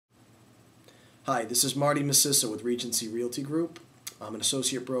Hi, this is Marty Massissa with Regency Realty Group. I'm an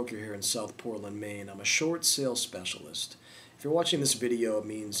associate broker here in South Portland, Maine. I'm a short sale specialist. If you're watching this video, it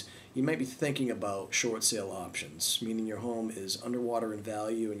means you might be thinking about short sale options, meaning your home is underwater in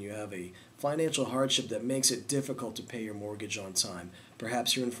value and you have a financial hardship that makes it difficult to pay your mortgage on time.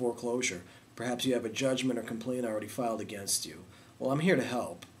 Perhaps you're in foreclosure. Perhaps you have a judgment or complaint already filed against you. Well, I'm here to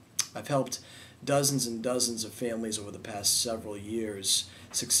help. I've helped dozens and dozens of families over the past several years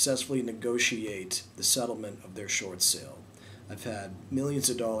successfully negotiate the settlement of their short sale. I've had millions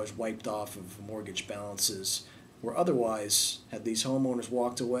of dollars wiped off of mortgage balances where otherwise, had these homeowners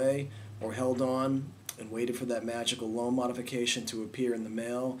walked away or held on and waited for that magical loan modification to appear in the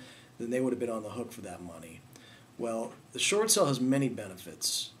mail, then they would have been on the hook for that money. Well, the short sale has many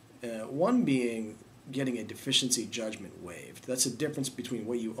benefits. One being getting a deficiency judgment waived. That's the difference between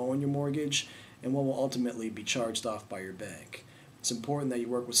what you owe on your mortgage and what will ultimately be charged off by your bank. It's important that you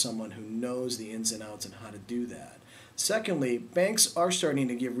work with someone who knows the ins and outs and how to do that. Secondly, banks are starting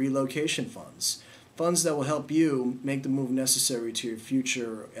to give relocation funds, funds that will help you make the move necessary to your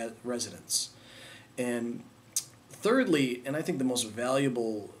future residence. And thirdly, and I think the most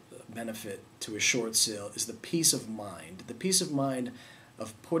valuable benefit to a short sale is the peace of mind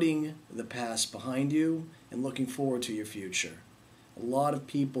of putting the past behind you and looking forward to your future. A lot of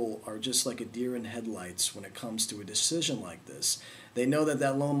people are just like a deer in headlights when it comes to a decision like this. They know that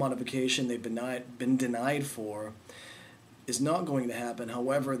that loan modification they've been denied for is not going to happen.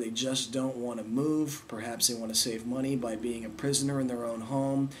 However, they just don't want to move. Perhaps they want to save money by being a prisoner in their own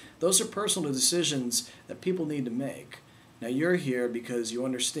home. Those are personal decisions that people need to make. Now you're here because you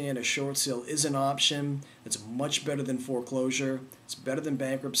understand a short sale is an option. It's much better than foreclosure. It's better than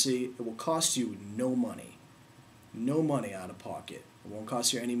bankruptcy. It will cost you no money. No money out of pocket. It won't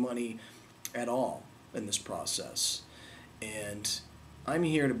cost you any money at all in this process. And I'm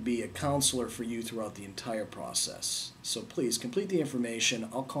here to be a counselor for you throughout the entire process. So please complete the information.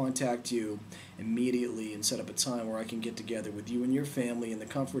 I'll contact you immediately and set up a time where I can get together with you and your family in the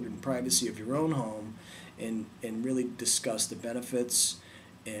comfort and privacy of your own home and really discuss the benefits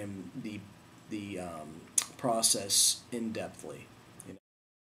and the process in-depthly.